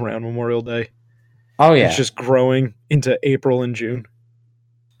around Memorial Day. Oh, And it's yeah. just growing into April and June.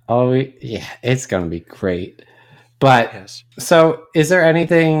 Oh, yeah. It's going to be great. But Yes. so is there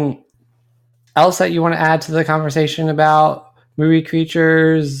anything else that you want to add to the conversation about movie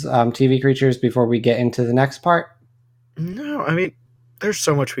creatures, TV creatures before we get into the next part? No, I mean, there's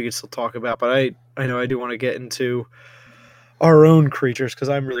so much we could still talk about, but I know I do want to get into our own creatures because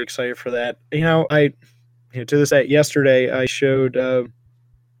I'm really excited for that. To this day, yesterday I showed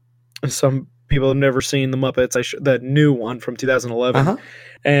some people have never seen the Muppets. I showed that new one from Uh 2011, huh.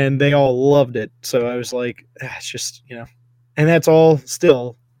 and they all loved it. So I was like, it's just and that's all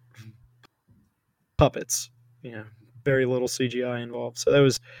still puppets. Very little CGI involved. So that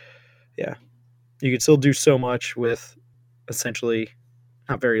was yeah. You could still do so much with essentially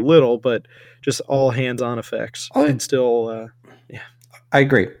not very little, but just all hands-on effects, Oh, and still, yeah, I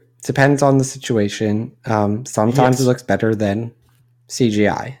agree. Depends on the situation. Sometimes it Yes. looks better than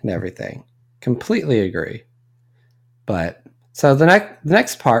CGI and everything. Completely agree. But so the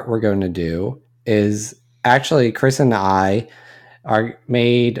next part we're going to do is actually Chris and I are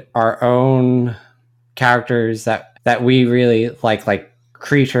made our own characters that we really like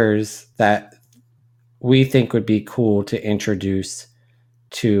creatures that we think would be cool to introduce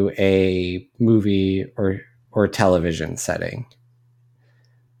to a movie or television setting.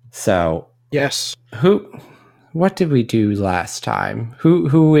 So Yes. what did we do last time?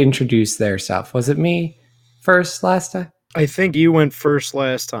 Who introduced their self? Was it me first last time? I think you went first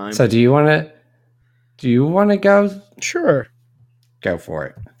last time. So do you want to go? Sure. Go for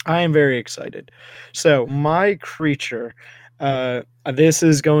it. I am very excited. So my creature, this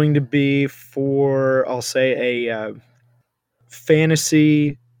is going to be for, I'll say, a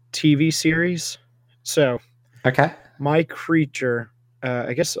fantasy TV series. So Okay. my creature,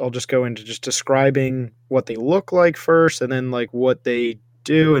 I guess I'll just go into just describing what they look like first, and then like what they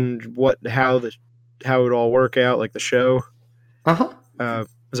do and how it all work out, like the show. Uh-huh.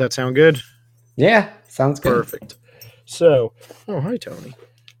 Does that sound good? Yeah, sounds good. Perfect. So, oh hi Tony.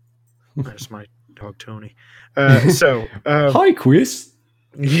 That's my dog Tony. Hi, Quiz.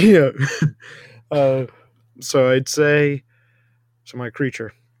 Yeah. So I'd say, so my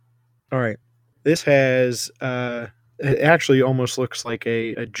creature. All right. This has, it actually almost looks like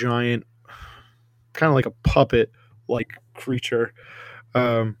a giant, kind of like a puppet like creature.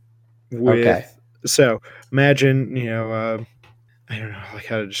 With, Okay. so imagine, I don't know like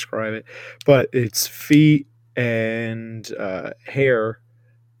how to describe it, but its feet and hair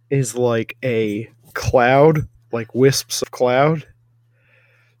is like a cloud, like wisps of cloud.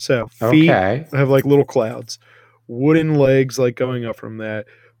 So feet Okay. have like little clouds, wooden legs like going up from that,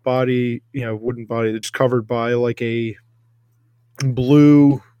 body, wooden body that's covered by like a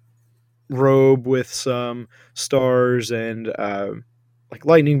blue robe with some stars and like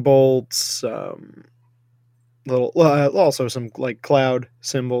lightning bolts, little also some like cloud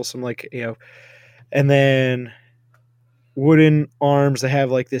symbols, some like and then wooden arms that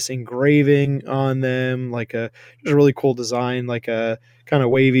have like this engraving on them, like a just a really cool design, like a kind of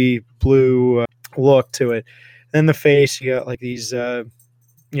wavy blue look to it. Then the face, you got like these,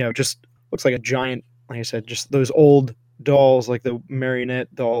 just looks like a giant, like I said, just those old dolls, like the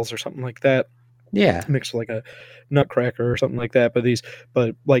marionette dolls or something like that, Yeah. mixed with like a nutcracker or something like that.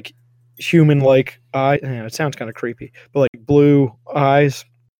 But like human like eye. It sounds kind of creepy, but like blue eyes,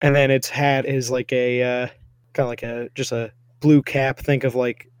 and then its hat is like a kind of like a just a blue cap. Think of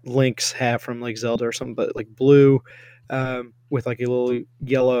like Link's hat from like Zelda or something, but like blue, with like a little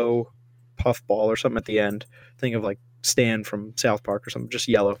yellow puffball or something at the end. Think of like Stan from South Park or something, just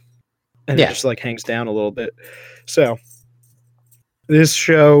yellow, and it Yeah. just like hangs down a little bit. So this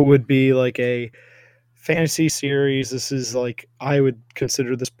show would be like a fantasy series. This is like, I would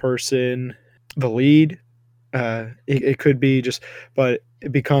consider this person the lead. It could be just, but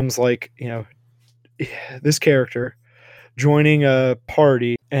it becomes like, this character joining a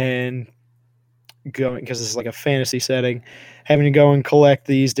party and going, because this is like a fantasy setting, having to go and collect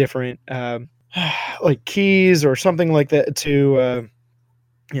these different like keys or something like that to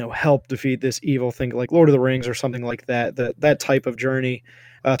help defeat this evil thing, like Lord of the Rings or something like that. That type of journey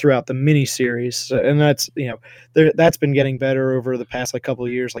throughout the miniseries, and that's that's been getting better over the past like couple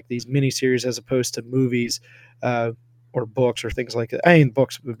of years, like these miniseries as opposed to movies uh, or books or things like that. I mean,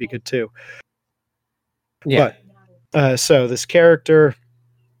 books would be good too. Yeah. But so this character,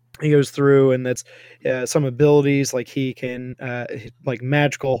 he goes through, and that's some abilities, like he can like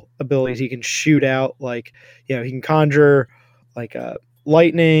magical abilities, he can shoot out, like he can conjure like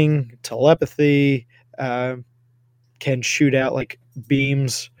lightning, telepathy, uh, can shoot out like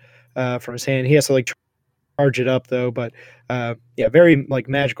beams from his hand. He has to like charge it up though, but yeah, very like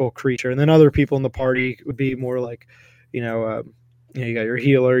magical creature. And then other people in the party would be more like, you know, you got your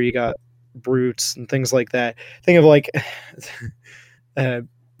healer, you got brutes and things like that. Think of like uh,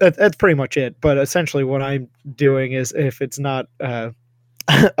 that's pretty much it. But essentially, what I'm doing is, if it's not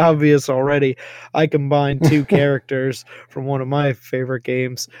obvious already, I combine two characters from one of my favorite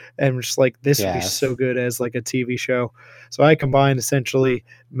games, and I'm just like, this would be so Yes. good as like a TV show. So I combined essentially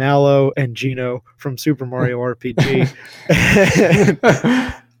Mallow and Gino from Super Mario RPG.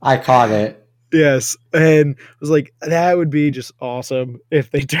 I caught it. Yes, and I was like, that would be just awesome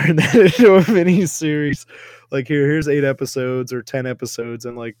if they turned that into a mini series. Like, here's 8 episodes or 10 episodes,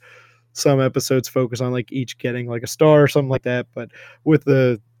 and like some episodes focus on like each getting like a star or something like that. But with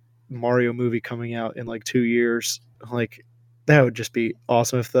the Mario movie coming out in like 2 years, like that would just be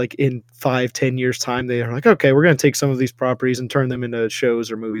awesome if like in 5-10 years time they are like, okay, we're going to take some of these properties and turn them into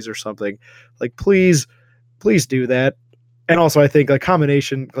shows or movies or something. Like please do that. And also I think like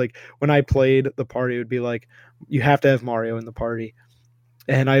combination, like when I played the party, it would be like you have to have Mario in the party,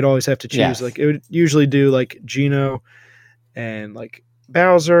 and I'd always have to choose. Yes. Like it would usually do like Gino and like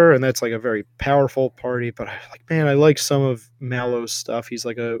Bowser, and that's like a very powerful party. But I like some of Mallow's stuff. He's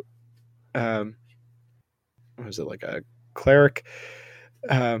like a what is it, like a cleric,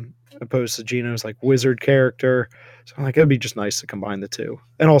 opposed to Gino's like wizard character. So like it'd be just nice to combine the two.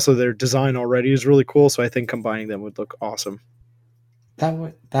 And also their design already is really cool, so I think combining them would look awesome.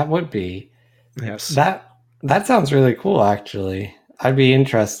 That would be. Yes. That sounds really cool, actually. I'd be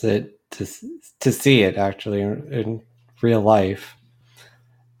interested to see it actually in real life.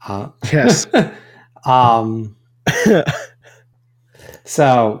 Yes.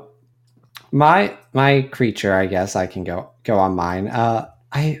 So my creature, I guess I can go on mine.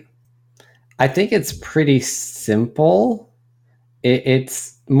 I think it's pretty simple.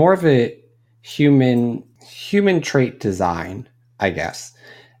 It's more of a human trait design, I guess.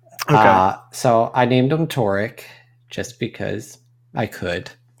 Okay. So I named him Toric just because I could.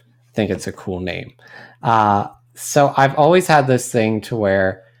 I think it's a cool name. So I've always had this thing to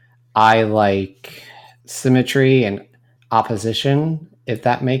where I like symmetry and opposition, if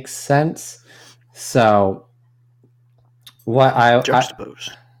that makes sense. So what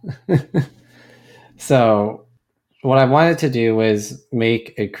Juxtaposed. So what I wanted to do was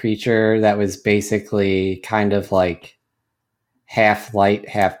make a creature that was basically kind of like half light,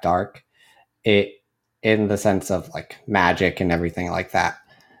 half dark. It in the sense of like magic and everything like that.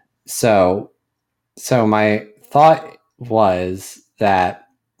 So my thought was that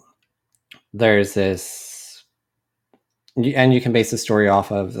there's this, and you can base the story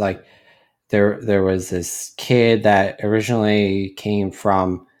off of like there was this kid that originally came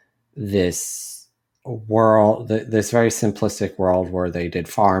from this world, this very simplistic world where they did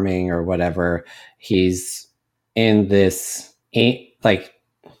farming or whatever. He's in this like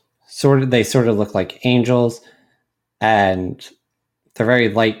they sort of look like angels, and they're very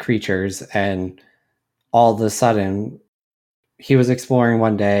light creatures. And all of a sudden he was exploring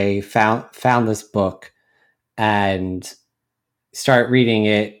one day, found this book and start reading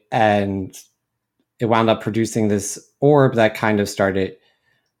it, and it wound up producing this orb that kind of started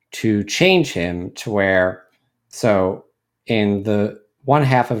to change him to where, so in the one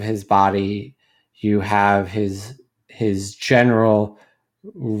half of his body you have his general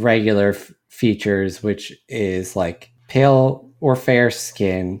regular features, which is like pale or fair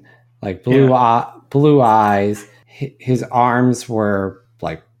skin, like blue eyes. His arms were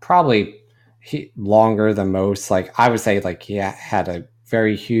like probably longer than most. Like I would say, like he had a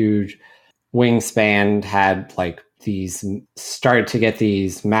very huge wingspan, had like these, started to get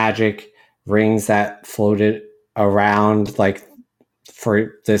these magic rings that floated around, like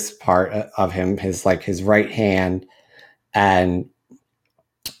for this part of him, his like his right hand. And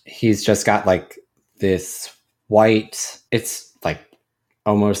he's just got like this white, it's like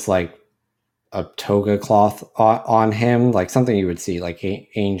almost like a toga cloth on him, like something you would see like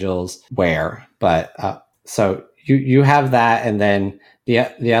angels wear. But so you have that, and then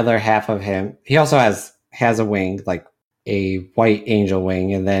the other half of him, he also has a wing, like a white angel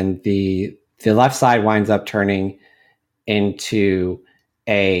wing, and then the left side winds up turning into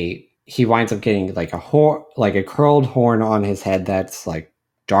he winds up getting like a curled horn on his head that's like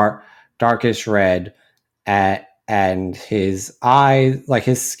darkish red, and his eye, like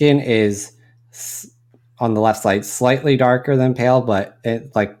his skin is on the left side slightly darker than pale, but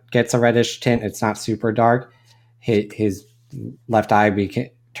it like gets a reddish tint. It's not super dark. His left eye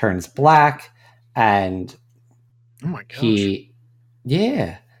turns black, and oh my gosh,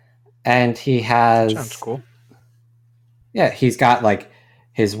 and he has, sounds cool. Yeah, he's got like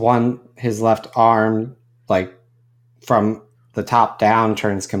his left arm, like from the top down,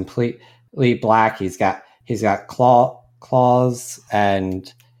 turns completely black. He's got claws,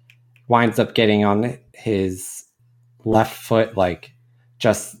 and winds up getting on his left foot like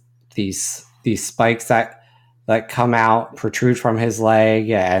just these spikes that come out, protrude from his leg,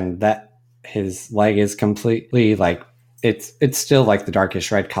 and that his leg is completely like, it's still like the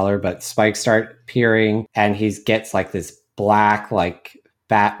darkish red color, but spikes start appearing, and he gets like this black like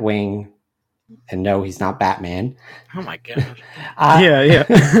bat wing. And no, he's not Batman. Oh my god.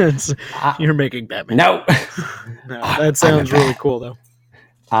 Yeah. You're making Batman. No. That sounds really cool though.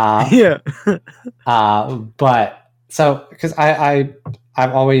 But so, because I've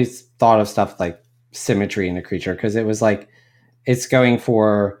always thought of stuff like symmetry in a creature, because it was like, it's going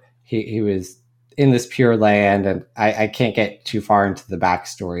for, he was in this pure land, and I can't get too far into the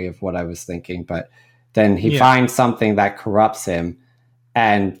backstory of what I was thinking, but then he finds something that corrupts him,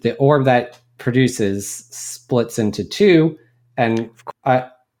 and the orb that produces splits into two, and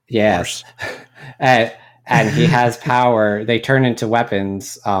yes, and he has power. They turn into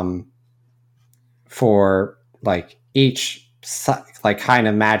weapons for like each like kind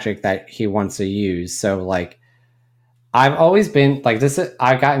of magic that he wants to use. So like I've always been like this.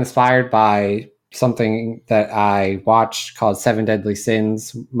 I got inspired by something that I watched called Seven Deadly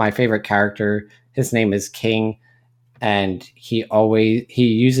Sins. My favorite character, his name is King, and he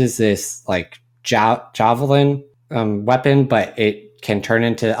uses this like javelin weapon, but it can turn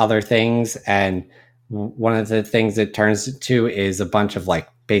into other things. And one of the things it turns into is a bunch of like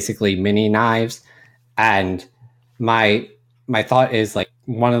basically mini knives. And my thought is like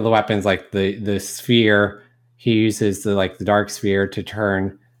one of the weapons, like the sphere, he uses the dark sphere to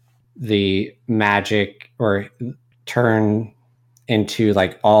turn the magic or turn into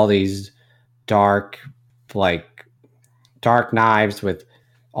like all these dark like dark knives with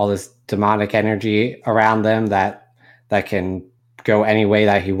all this demonic energy around them that can go any way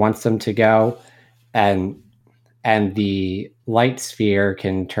that he wants them to go. And the light sphere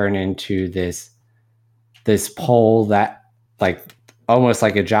can turn into this pole that like almost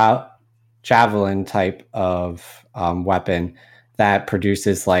like a javelin type of weapon that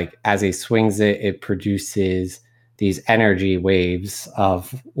produces like as he swings it, it produces these energy waves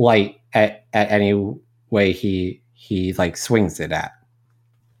of light at any way he like swings it at.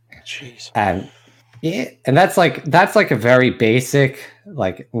 Jeez. And yeah, and that's like a very basic,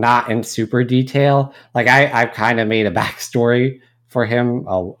 like not in super detail. Like I've kind of made a backstory for him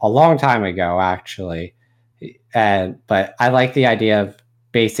a long time ago, actually. But I like the idea of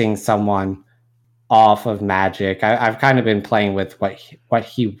basing someone off of magic. I've kind of been playing with what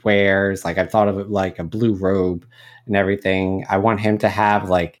he wears. Like I've thought of it like a blue robe and everything. I want him to have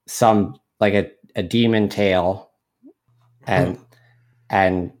like some like a demon tail,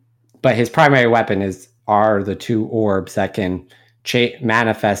 and but his primary weapon are the two orbs that can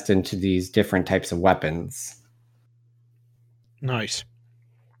manifest into these different types of weapons. Nice.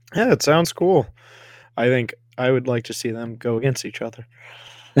 Yeah, it sounds cool. I think I would like to see them go against each other.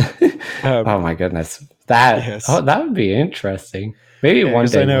 Oh my goodness, that would be interesting. Maybe one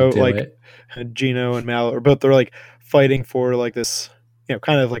day I know we'll do like it. Gino and Mal are both, they're like fighting for like this,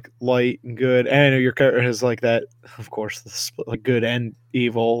 kind of like light and good. And I know your character has like that, of course, the split, like good and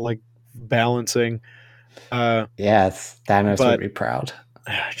evil, like balancing. Yes, Thanos would be proud.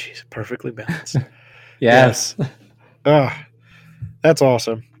 Jeez, perfectly balanced. Yes. That's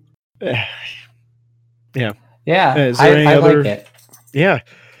awesome. Yeah. Is there any other? Like it. Yeah.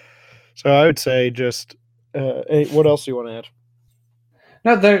 So I would say just what else do you want to add?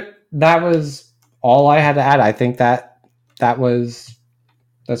 No, that was all I had to add. I think that's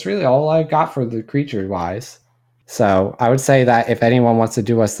really all I got for the creature wise. So I would say that if anyone wants to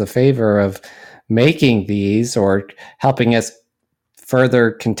do us the favor of making these or helping us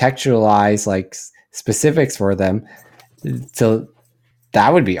further contextualize like specifics for them, so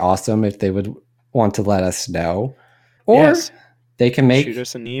that would be awesome if they would want to let us know. Or they can shoot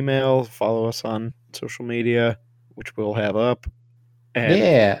us an email, follow us on social media, which we'll have up,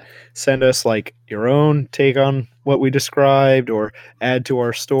 and send us like your own take on what we described, or add to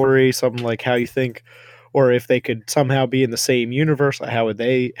our story something like how you think, or if they could somehow be in the same universe, how would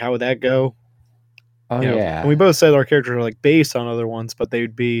that go? And we both said our characters are like based on other ones, but they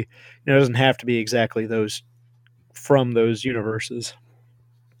would be, it doesn't have to be exactly those from those universes.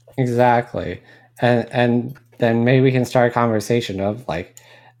 Exactly. And then maybe we can start a conversation of like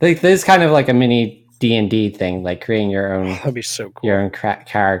this is kind of like a mini D&D thing, like creating your own that'd be so cool. Your own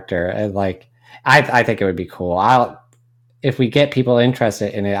character. And like I think it would be cool. If we get people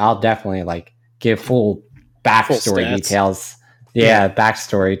interested in it, I'll definitely like give full backstory details.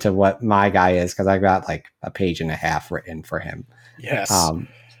 Backstory to what my guy is, because I got like a page and a half written for him. Yes.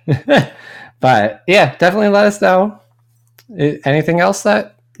 But yeah, definitely let us know. Anything else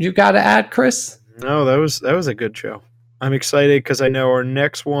that you got to add, Chris? No, that was a good show. I'm excited because I know our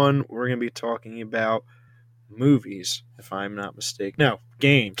next one we're going to be talking about movies, if I'm not mistaken. No,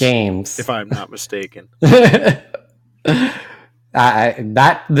 games. If I'm not mistaken.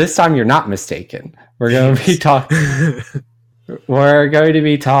 That this time you're not mistaken. We're going to be talking. We're going to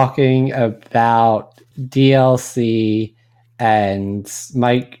be talking about DLC and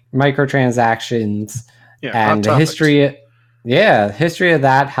microtransactions and the history of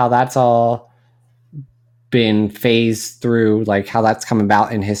that, how that's all been phased through, like how that's come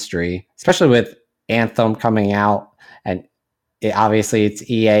about in history, especially with Anthem coming out, and obviously it's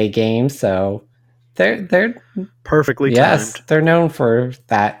EA games, so they're perfectly yes, timed. they're known for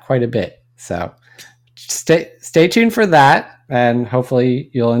that quite a bit. So stay tuned for that, and hopefully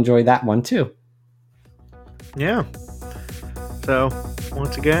you'll enjoy that one too. Yeah. So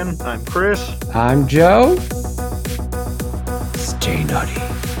once again, I'm Chris. I'm Joe. Stay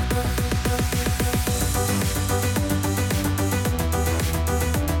nutty.